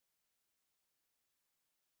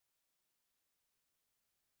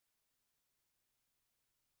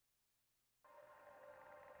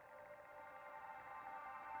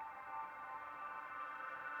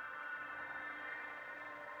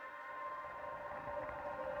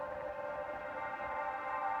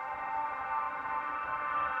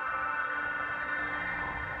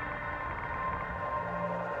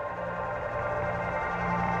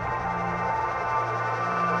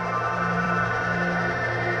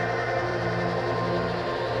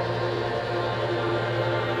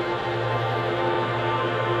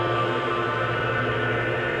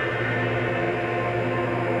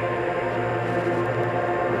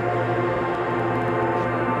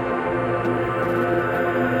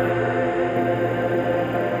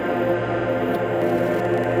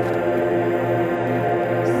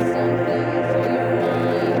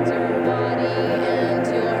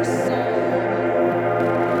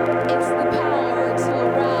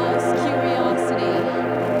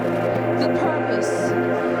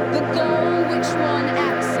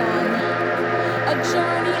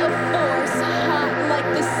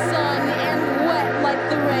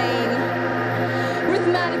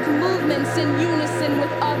movements in unison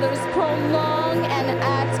with others prolong an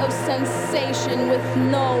act of sensation with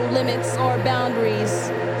no limits or boundaries.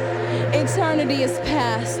 Eternity is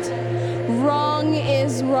past, wrong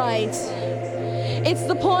is right. It's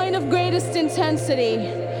the point of greatest intensity,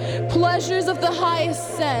 pleasures of the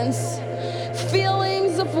highest sense,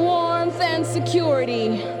 feelings of warmth and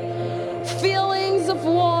security, feelings of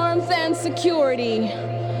warmth and security,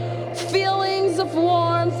 feelings of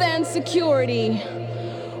warmth and security,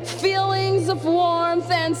 feelings of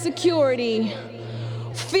warmth and security,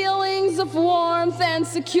 feelings of warmth and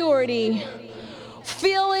security,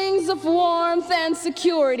 feelings of warmth and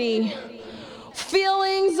security,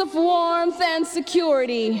 feelings of warmth and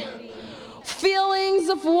security, feelings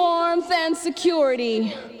of warmth and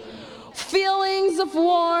security, feelings of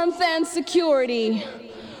warmth and security,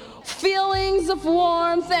 feelings of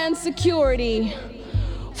warmth and security,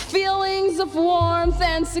 feelings of warmth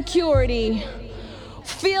and security,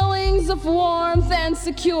 feelings of warmth and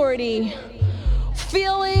security,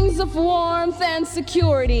 feelings of warmth and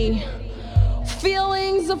security,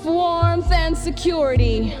 feelings of warmth and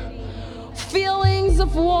security, feelings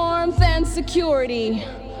of warmth and security,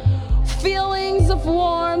 feelings of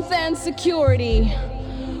warmth and security,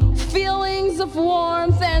 feelings of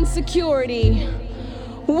warmth and security,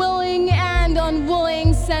 willing and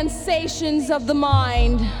unwilling sensations of the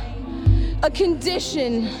mind, a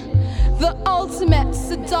condition, the ultimate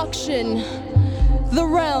seduction, the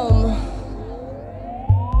realm.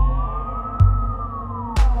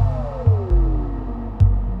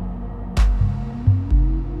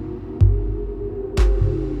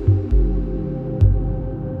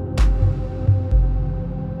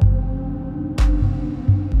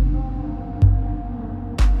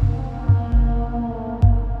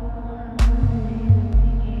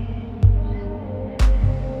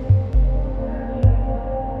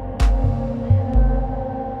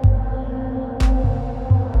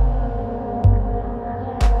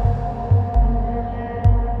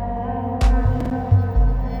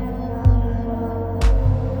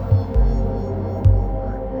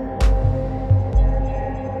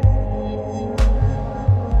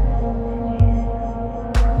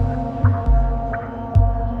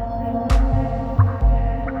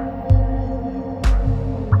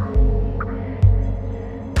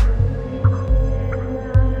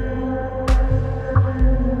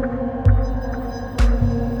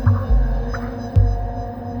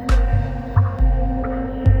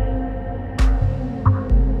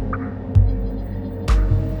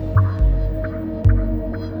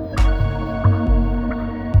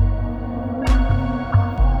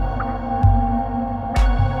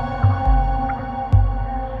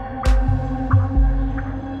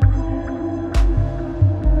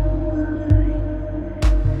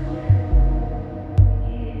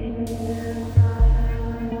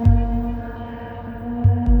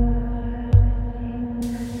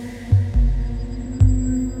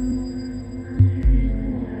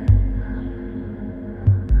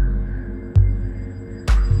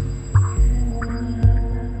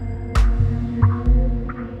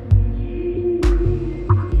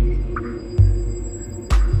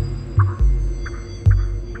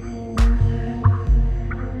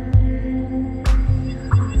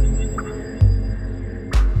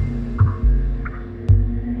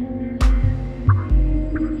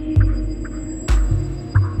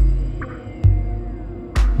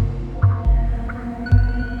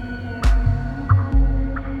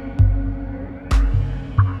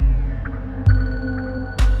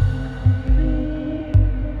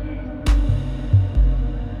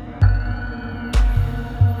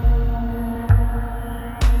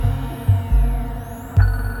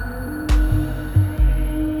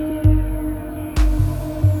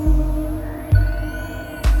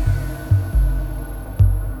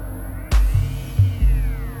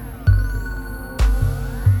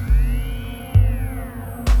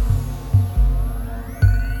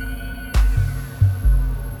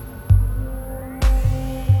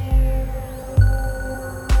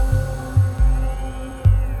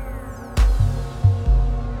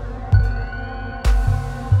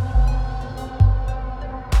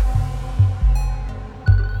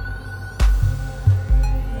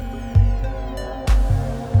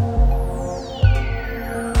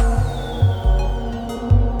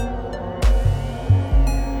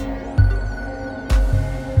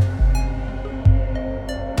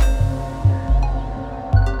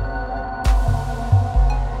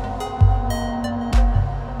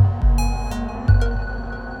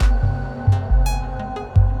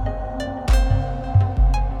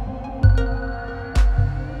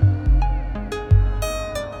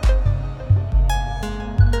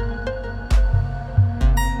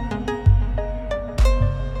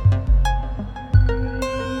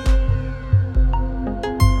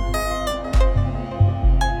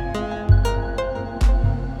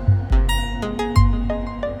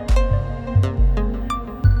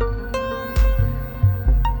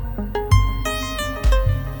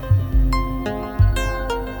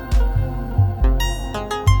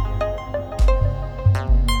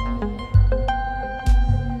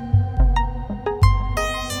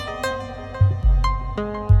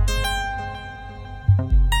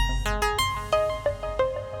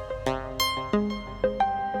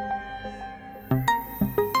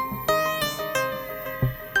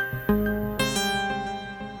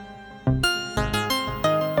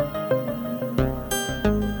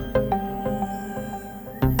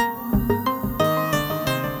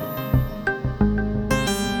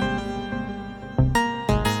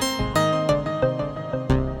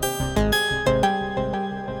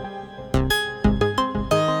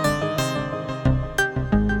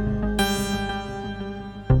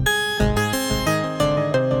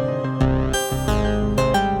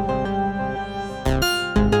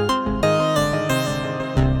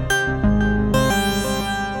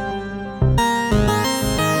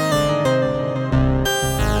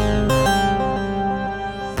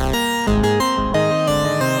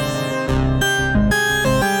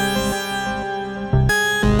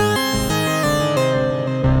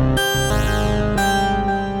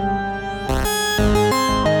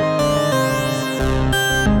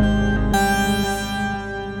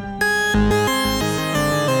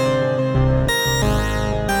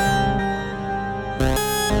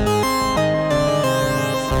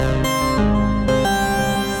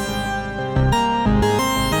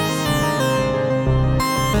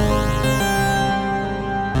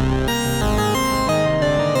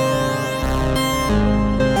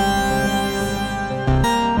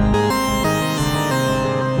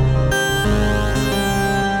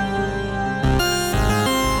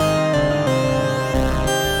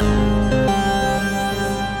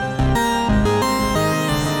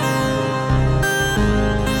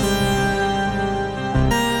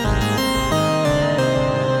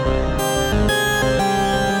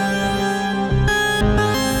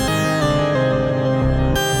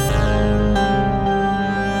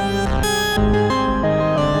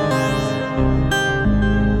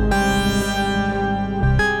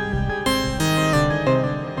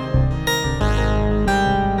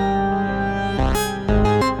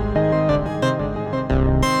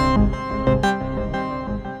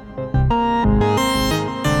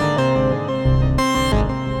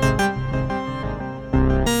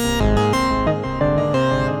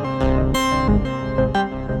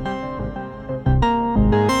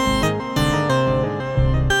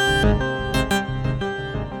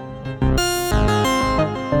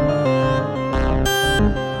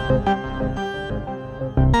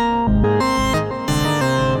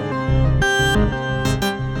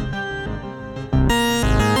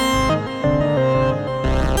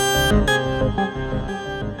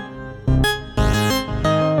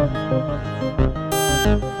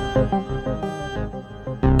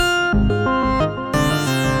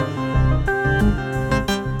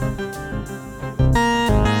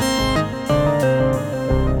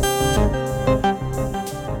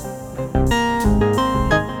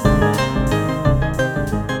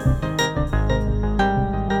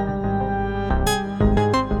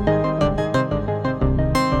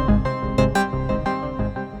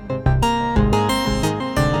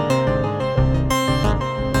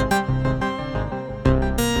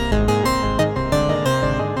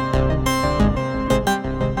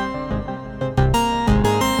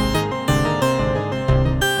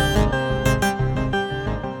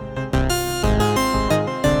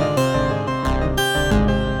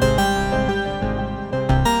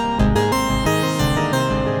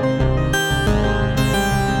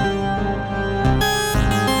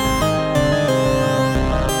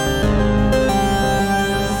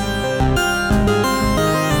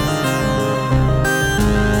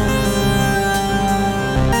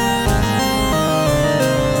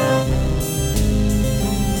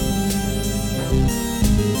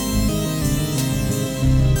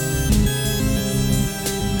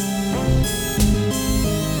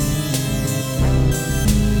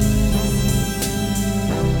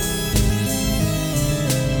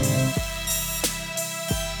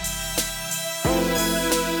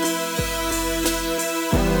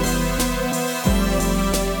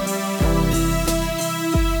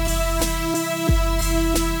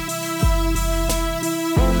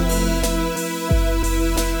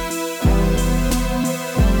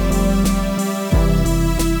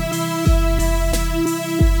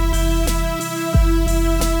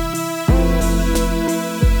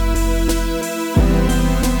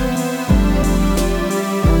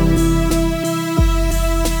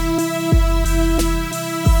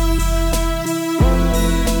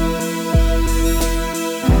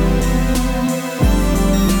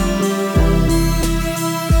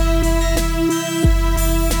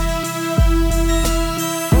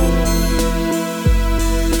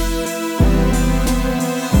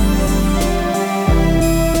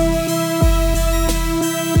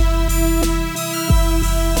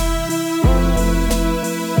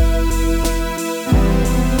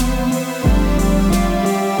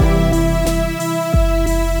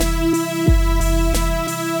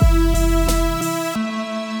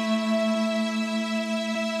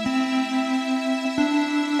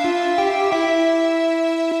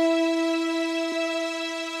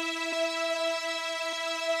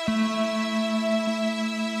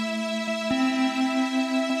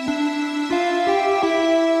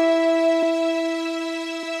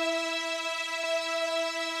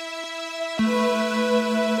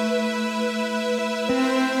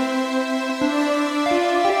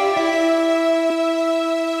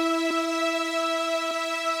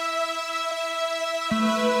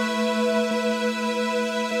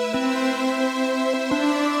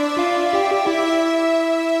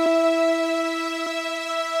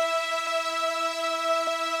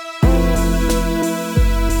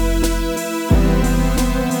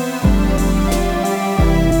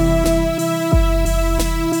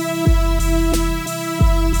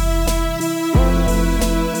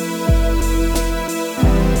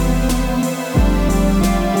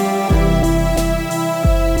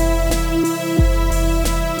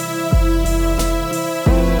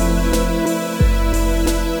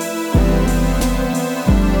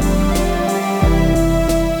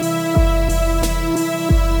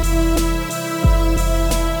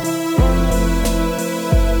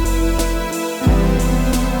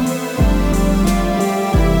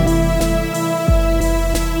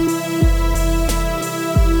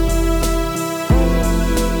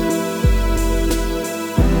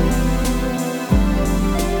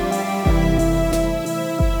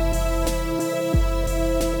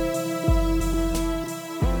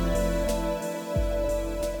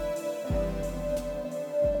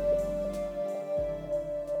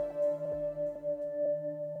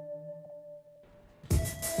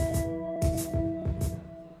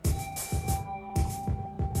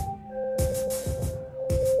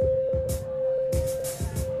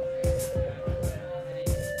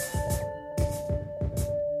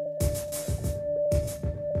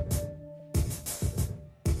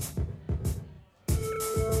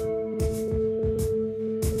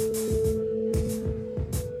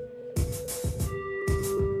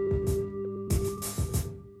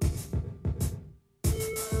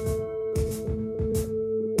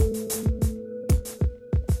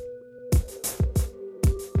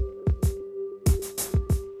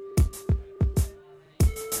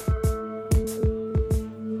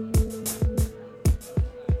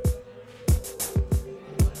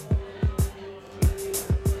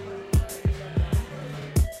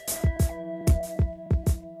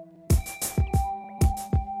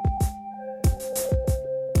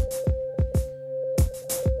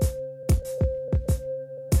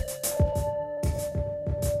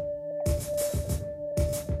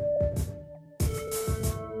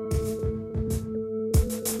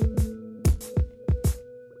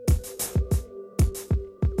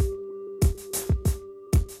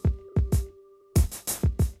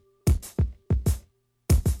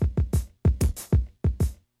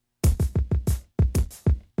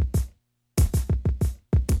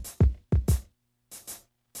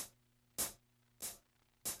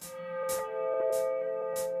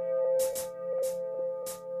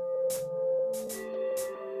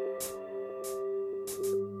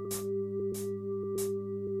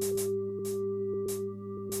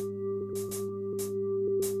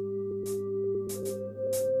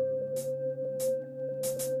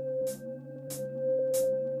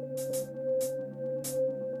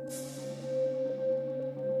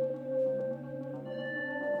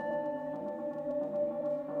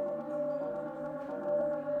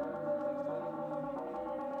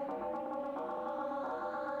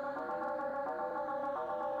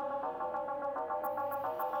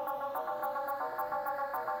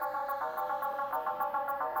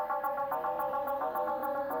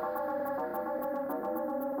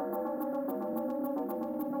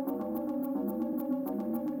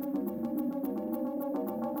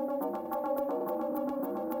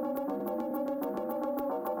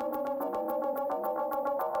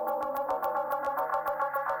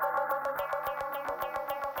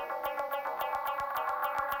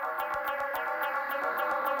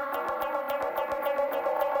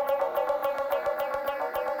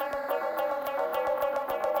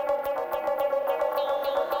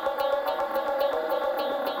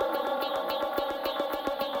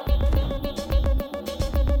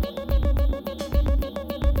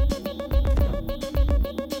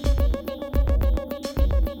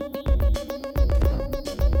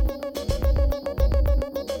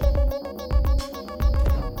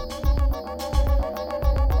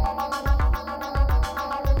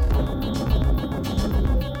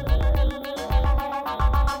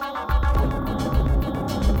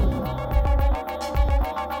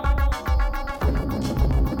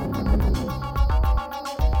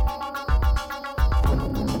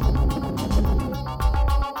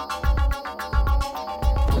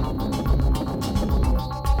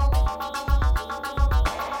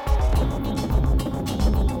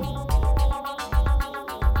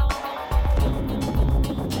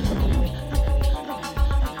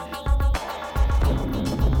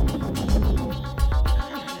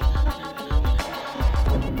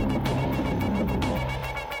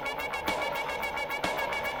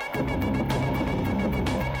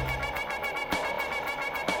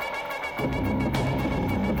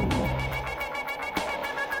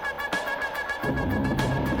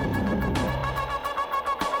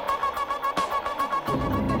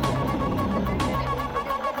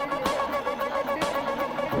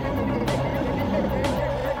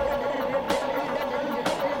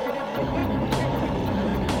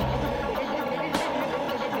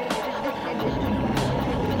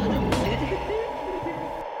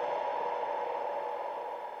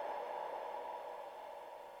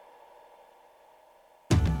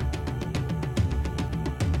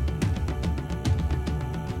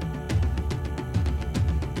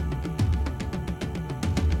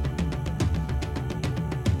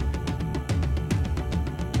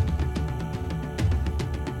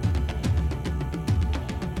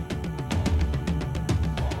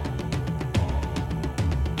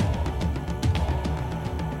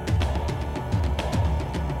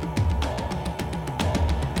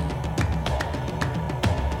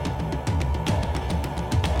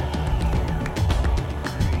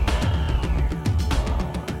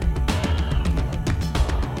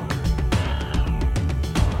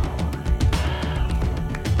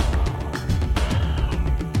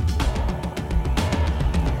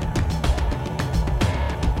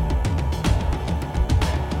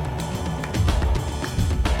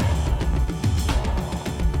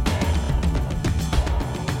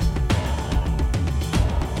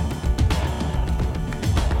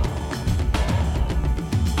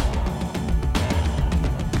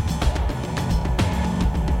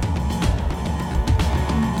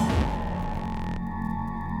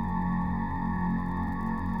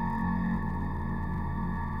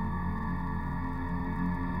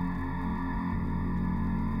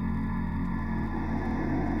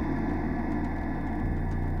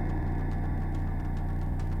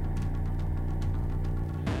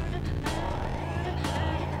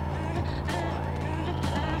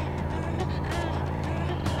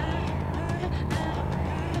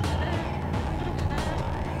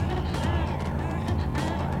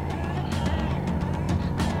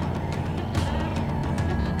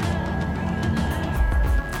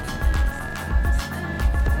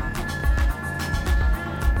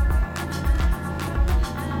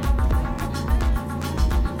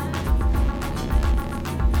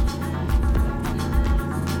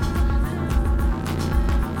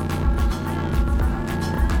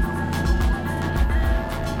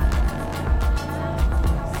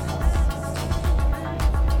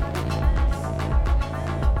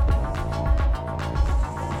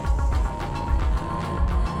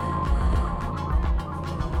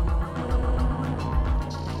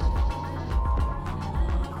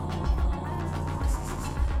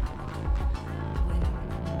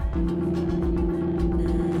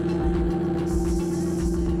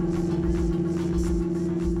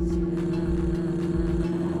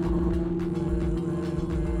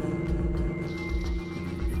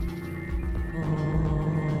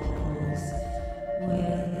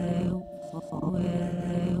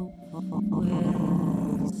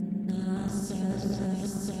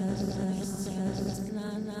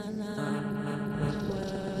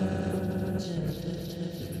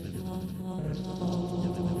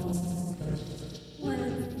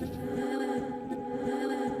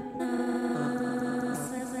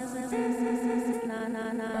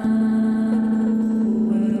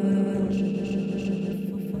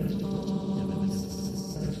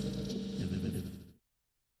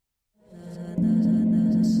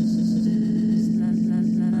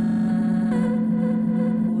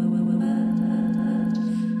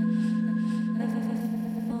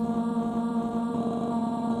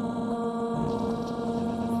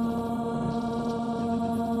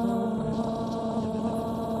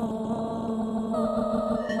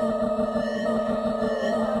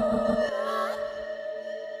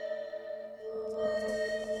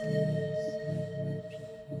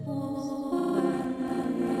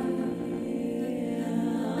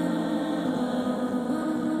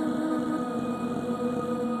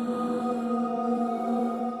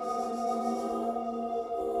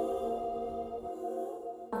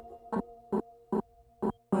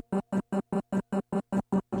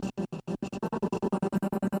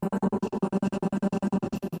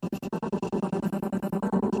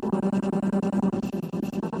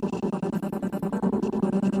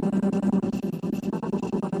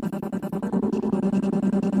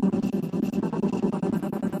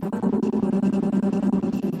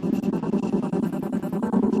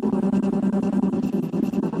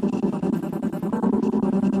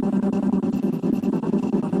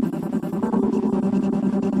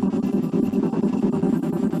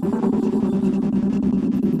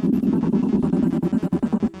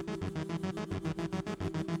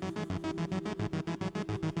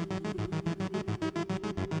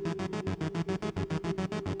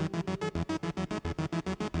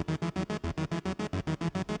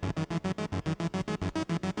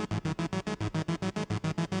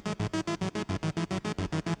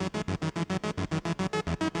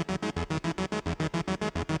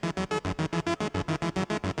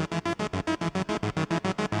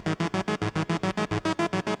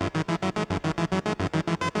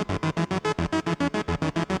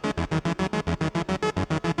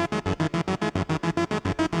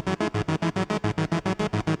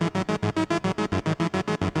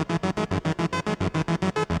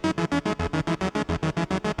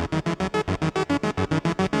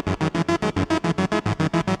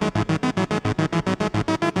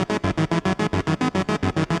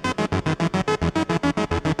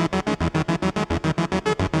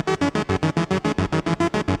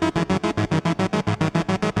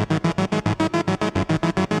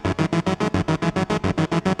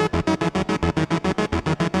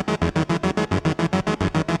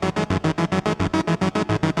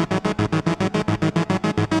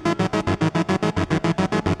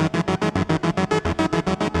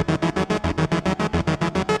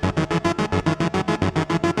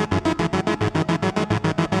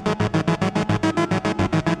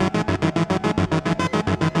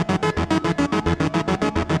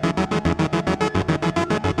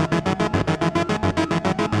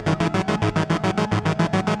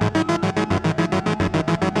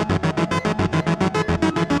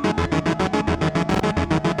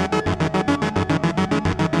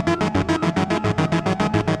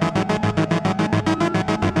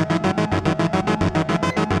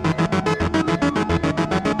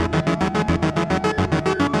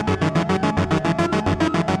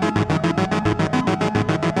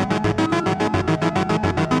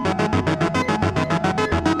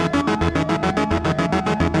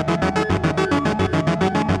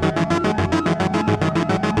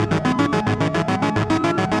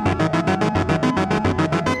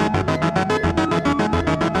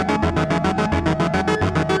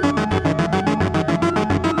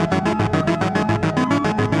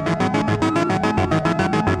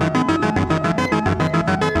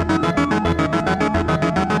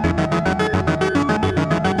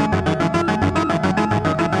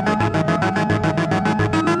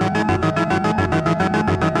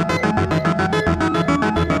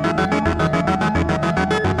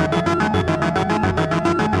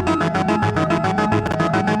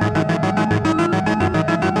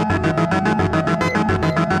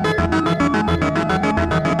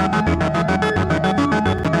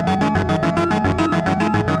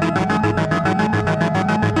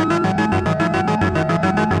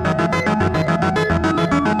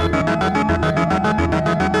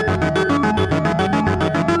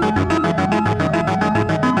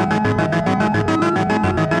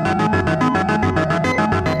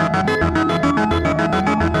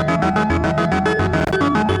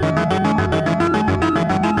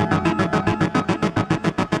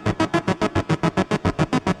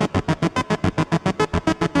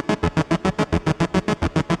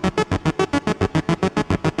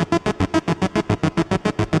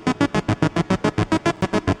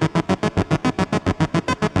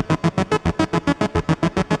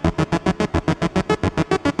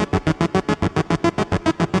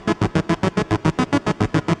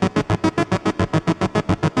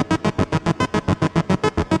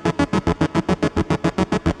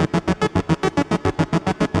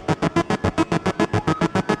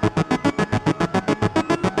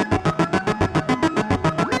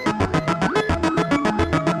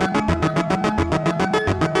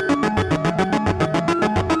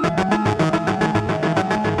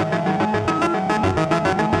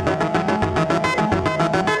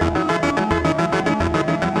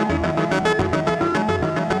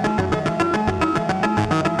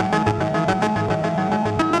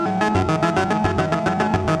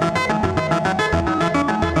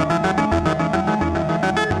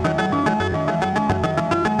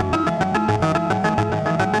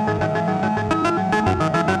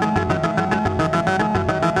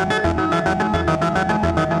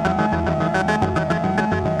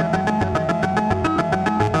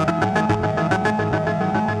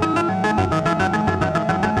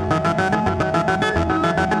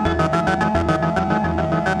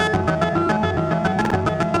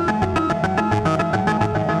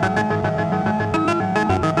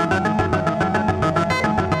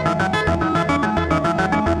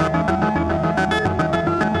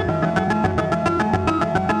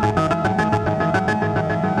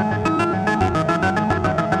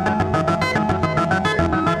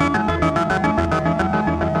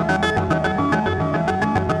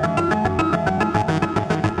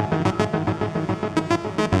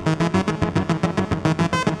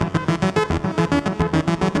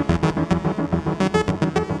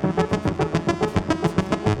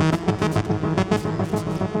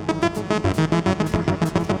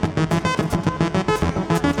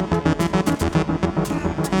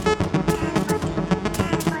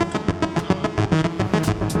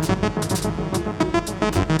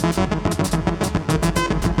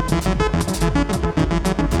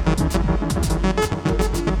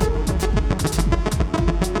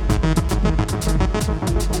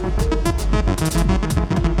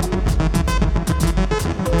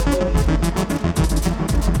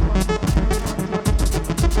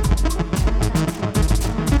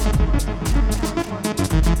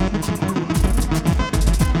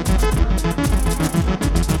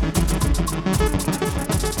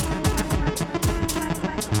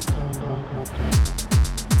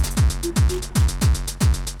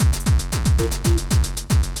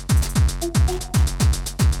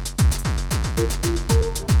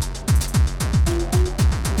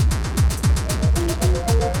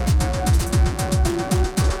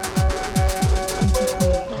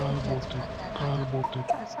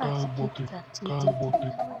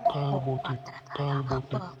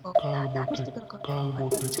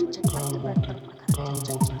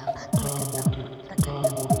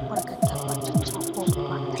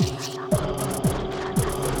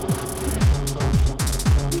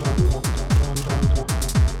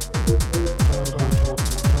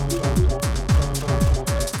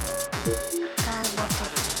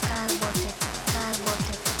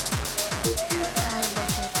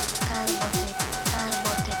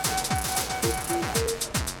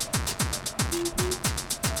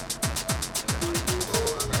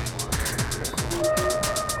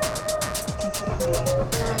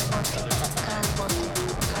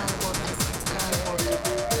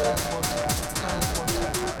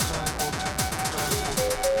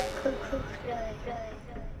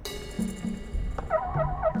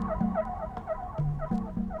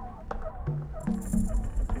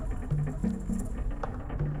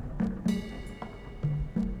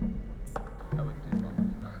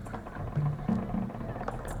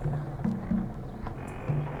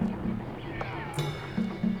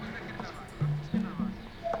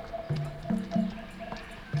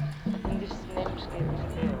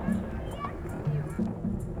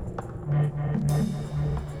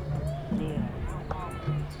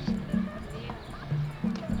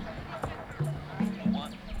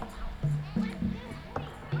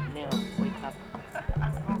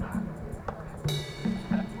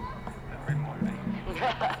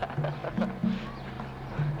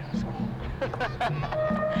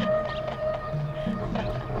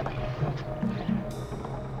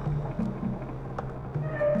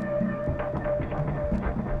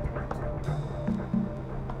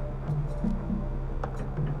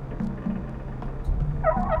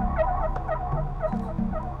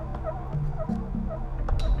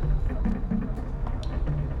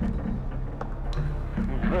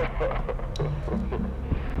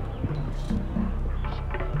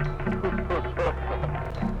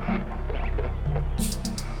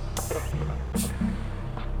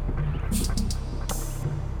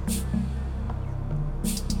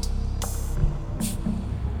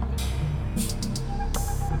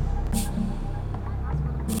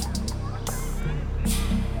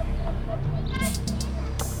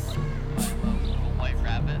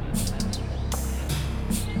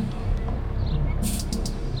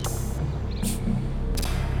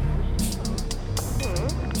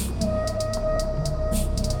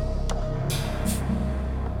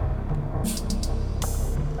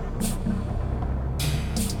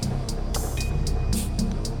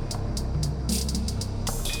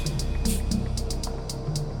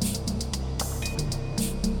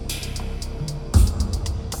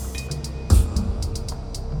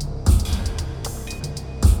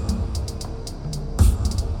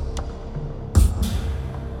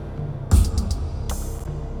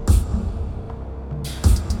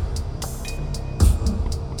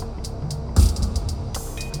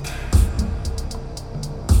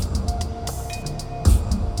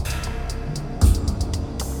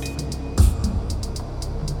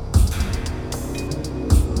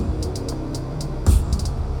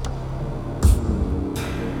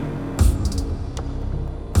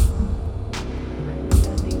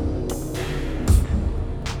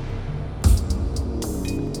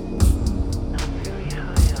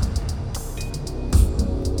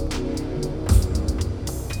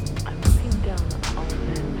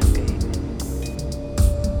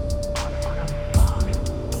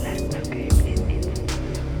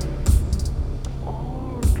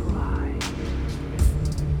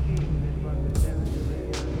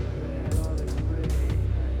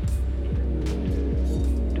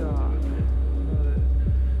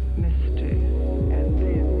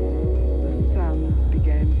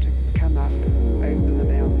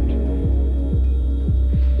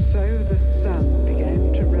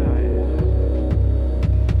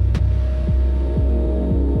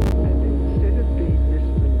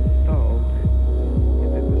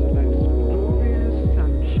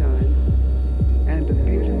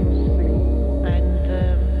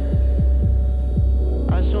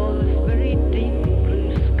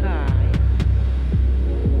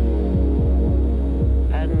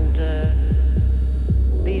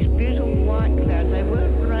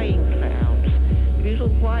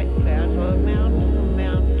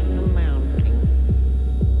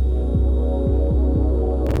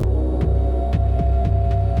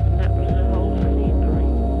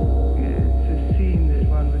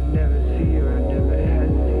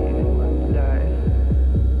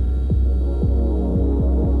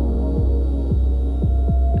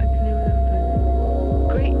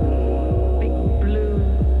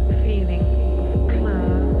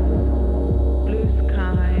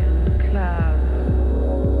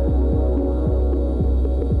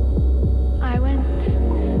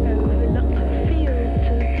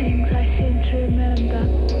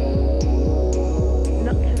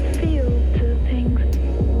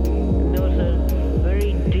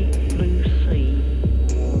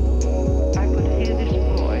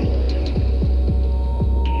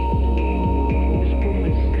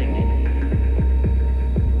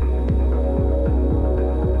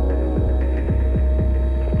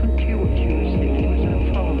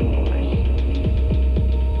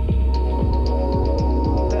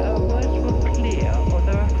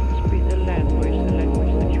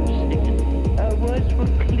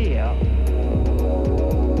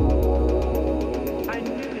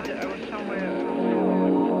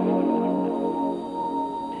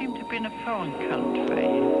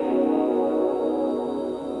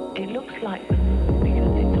 It looks like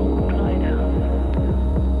because it's all dried out.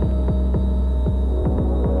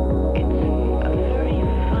 It's a very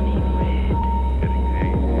funny red.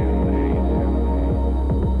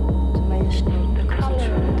 The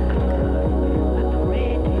color and the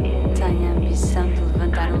red is Tem a ambição de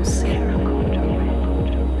levantar um cerco.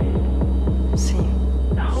 Sim.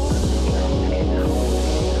 the whole of the landscape, the whole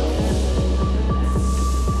of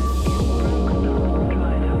the broken up,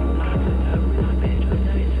 dried up like a riverbed,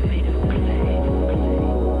 although it's made of clay.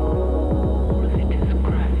 All of it is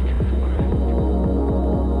cracked.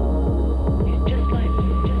 It's just like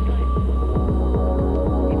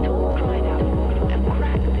it's all dried out and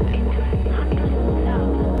cracked into hundreds of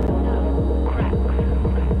thousands of cracks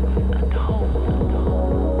and holes.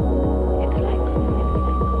 It's like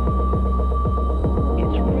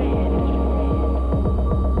it's red.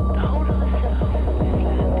 The whole of the surface of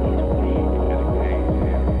this land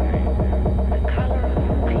is red. The color of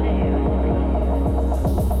clay. Yes, the color of clay,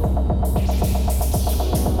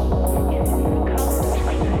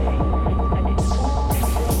 and it's all been broken and cracked like clay, hot,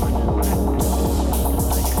 something like this, and dried. The whole of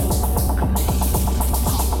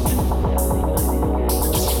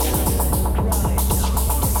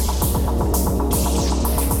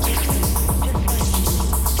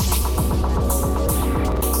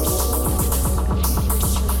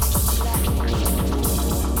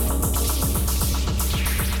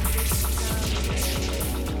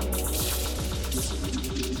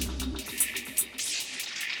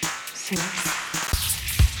Sim.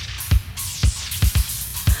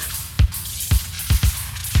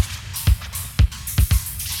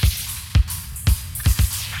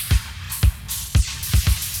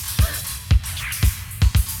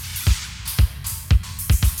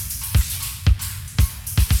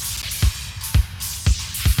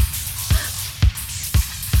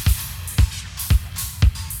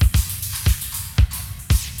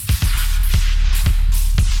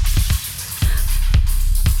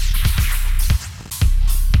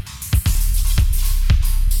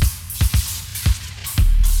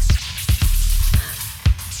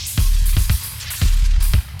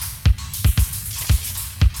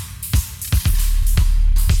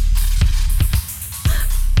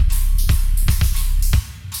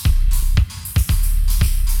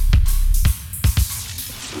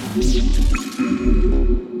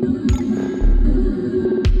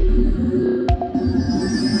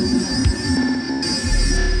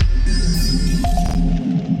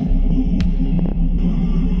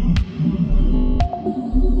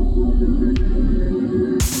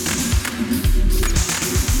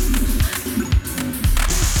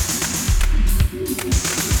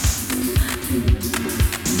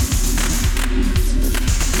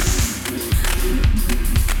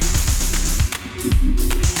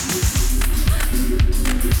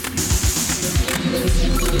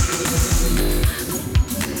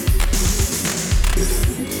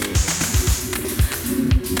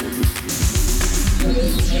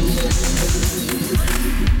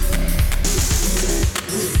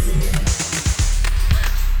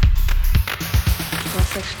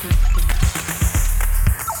 Consegues conseguir?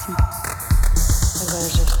 Sim. Agora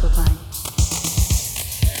já estou bem.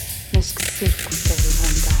 Mas que cerco quero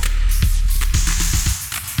levantar?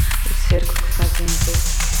 O cerco que fazem ver.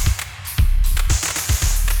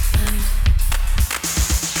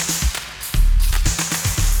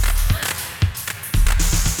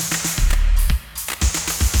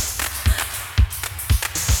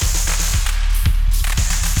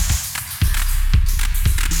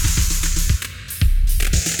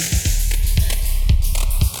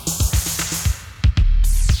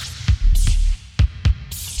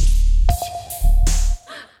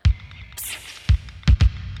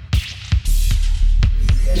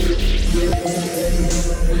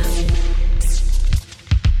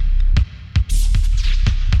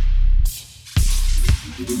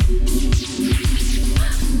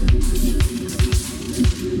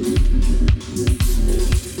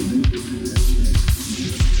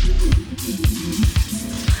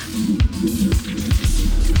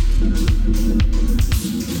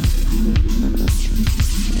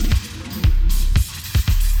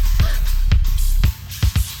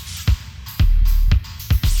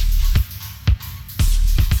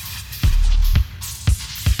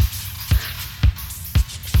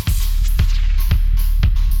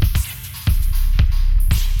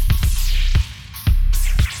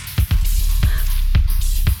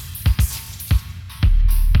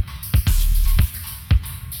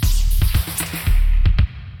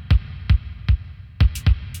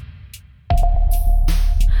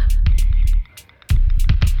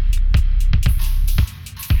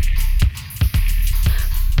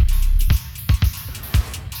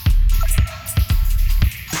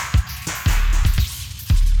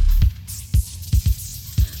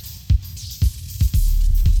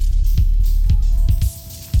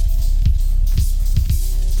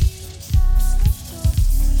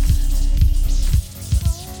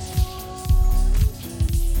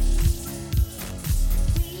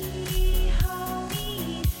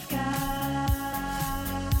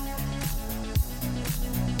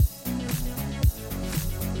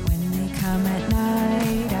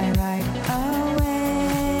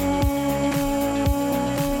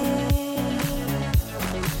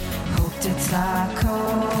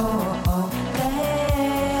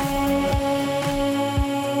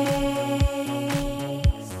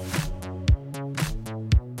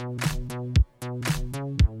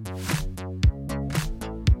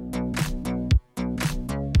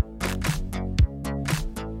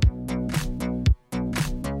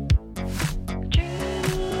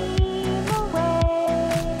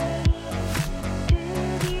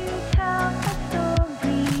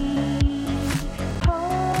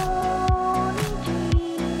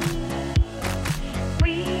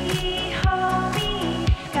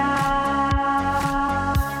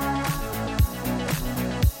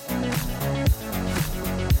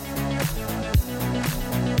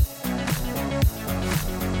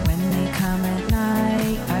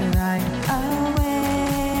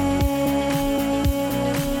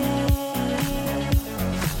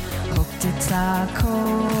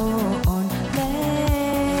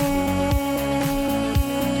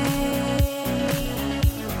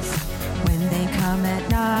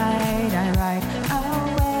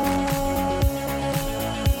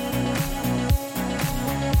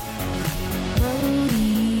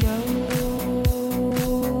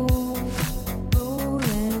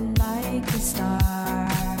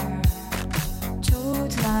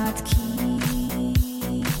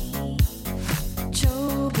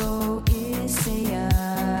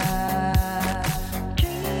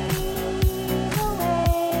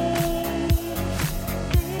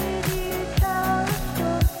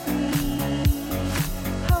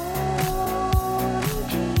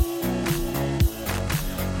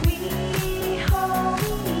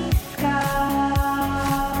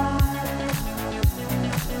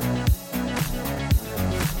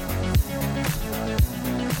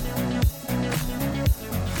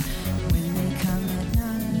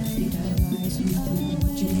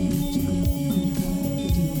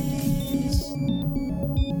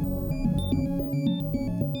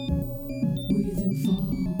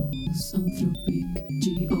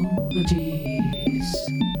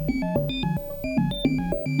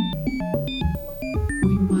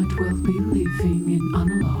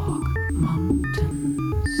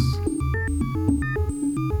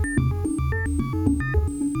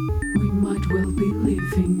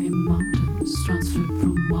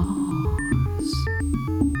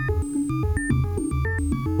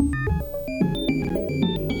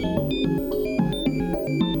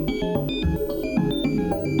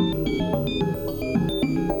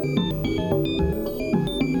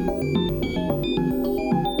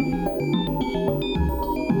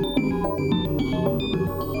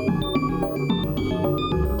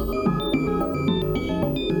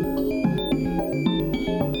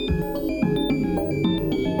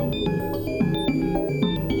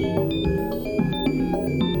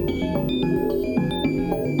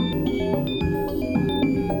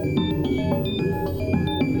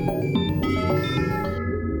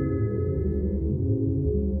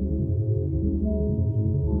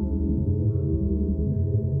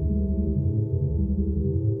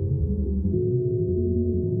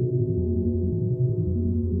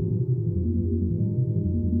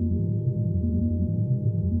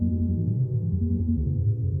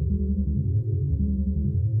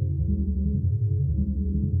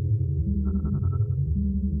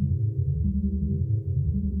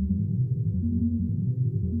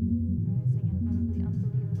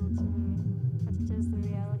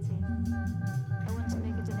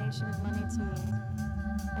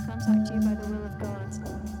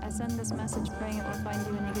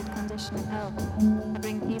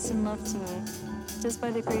 Just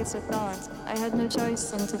by the grace of God, I had no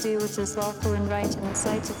choice than to do what is lawful and right in the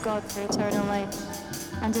sight of God for eternal life,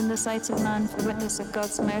 and in the sight of man for witness of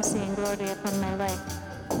God's mercy and glory upon my life.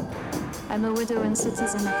 I'm a widow and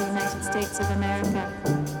citizen of the United States of America.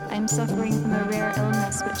 I'm suffering from a rare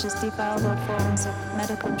illness which has defiled all forms of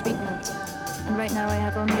medical treatment, and right now I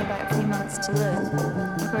have only about a few months to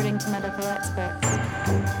live, according to medical experts.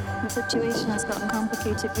 The situation has gotten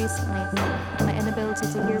complicated recently, and my inability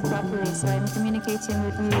to hear properly, so I'm communicating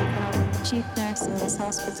with you, the chief nurse in this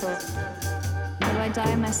hospital. If I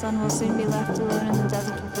die, my son will soon be left alone in the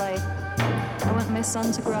desert of life. I want my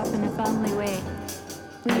son to grow up in a family way.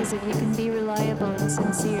 Please, if you can be reliable and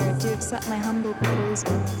sincere, do accept my humble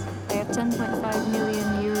proposal. I have 10.5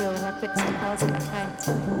 million euro in a fixed deposit account.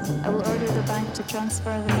 I will order the bank to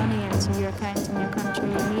transfer the money into your account in your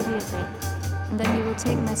country immediately. And then you will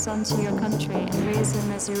take my son to your country and raise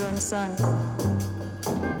him as your own son.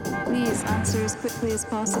 Please answer as quickly as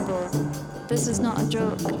possible. This is not a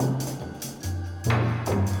joke.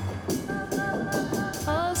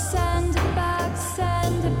 Oh, send it back,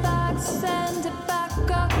 send it back, send it back,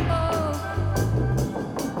 oh.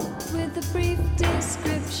 With the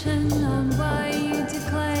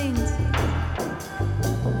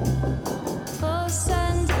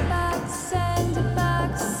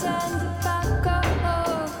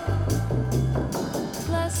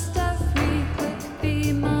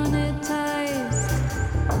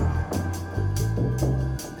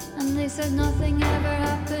said nothing ever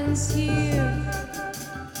happens here.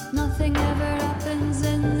 Nothing ever happens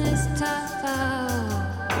in this town.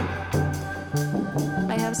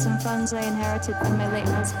 I have some funds I inherited from my late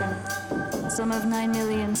husband. A sum of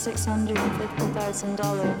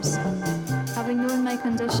 $9,650,000. Having known my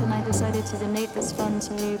condition, I decided to donate this fund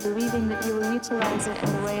to you, believing that you will utilize it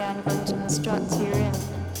in the way I'm going to instruct herein.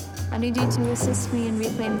 I need you to assist me in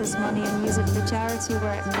reclaim this money and use it for charity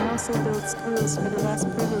work and also build schools for the less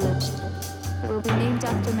privileged. It will be named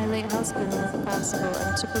after my late husband, if possible,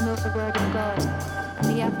 and to promote the word of God and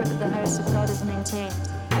the effort that the house of God is maintained.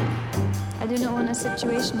 I do not want a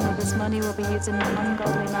situation where this money will be used in an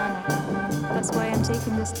ungodly manner. That's why I'm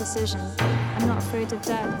taking this decision. I'm not afraid of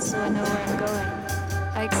death, so I know where I'm going.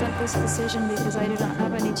 I accept this decision because I do not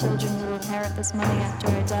have any children who will inherit this money after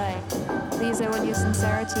I die. Please, I want your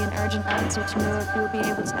sincerity and urgent answer to know if you will be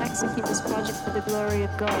able to execute this project for the glory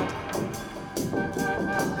of God.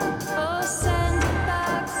 Oh, send it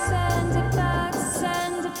back, send it back,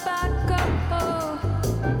 send it back, oh.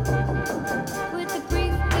 With a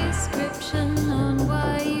brief description on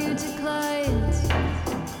why you declined.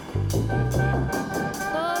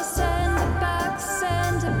 Oh, send it back,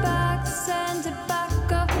 send it back, send it back,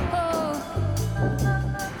 oh.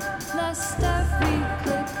 Lest every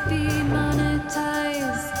click be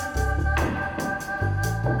monetized.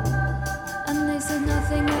 And they said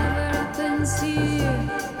nothing ever happens here.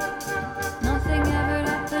 Nothing ever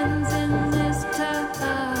happens in this town.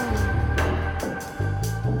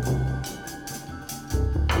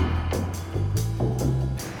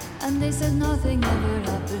 And they said nothing ever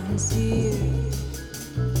happens here.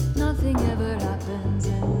 Nothing ever happens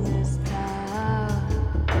in